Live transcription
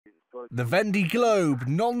The Vendee Globe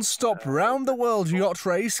non-stop round-the-world yacht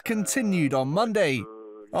race continued on Monday.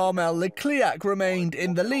 Armel Le Cleach remained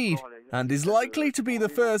in the lead and is likely to be the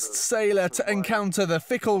first sailor to encounter the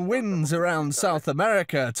fickle winds around South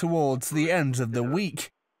America towards the end of the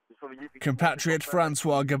week. Compatriot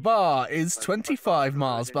Francois Gabart is 25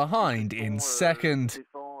 miles behind in second.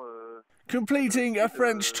 Completing a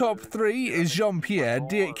French top three is Jean Pierre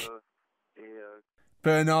Dick.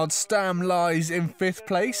 Bernard Stamm lies in fifth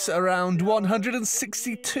place, around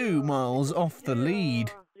 162 miles off the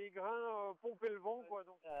lead.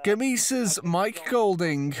 Gamesa's Mike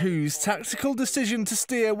Golding, whose tactical decision to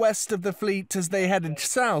steer west of the fleet as they headed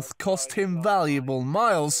south cost him valuable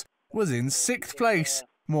miles, was in sixth place,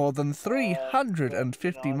 more than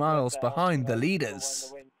 350 miles behind the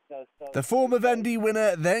leaders. The former Vendee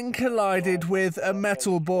winner then collided with a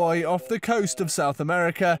metal buoy off the coast of South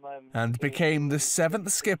America and became the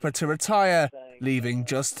seventh skipper to retire, leaving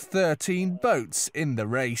just 13 boats in the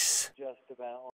race.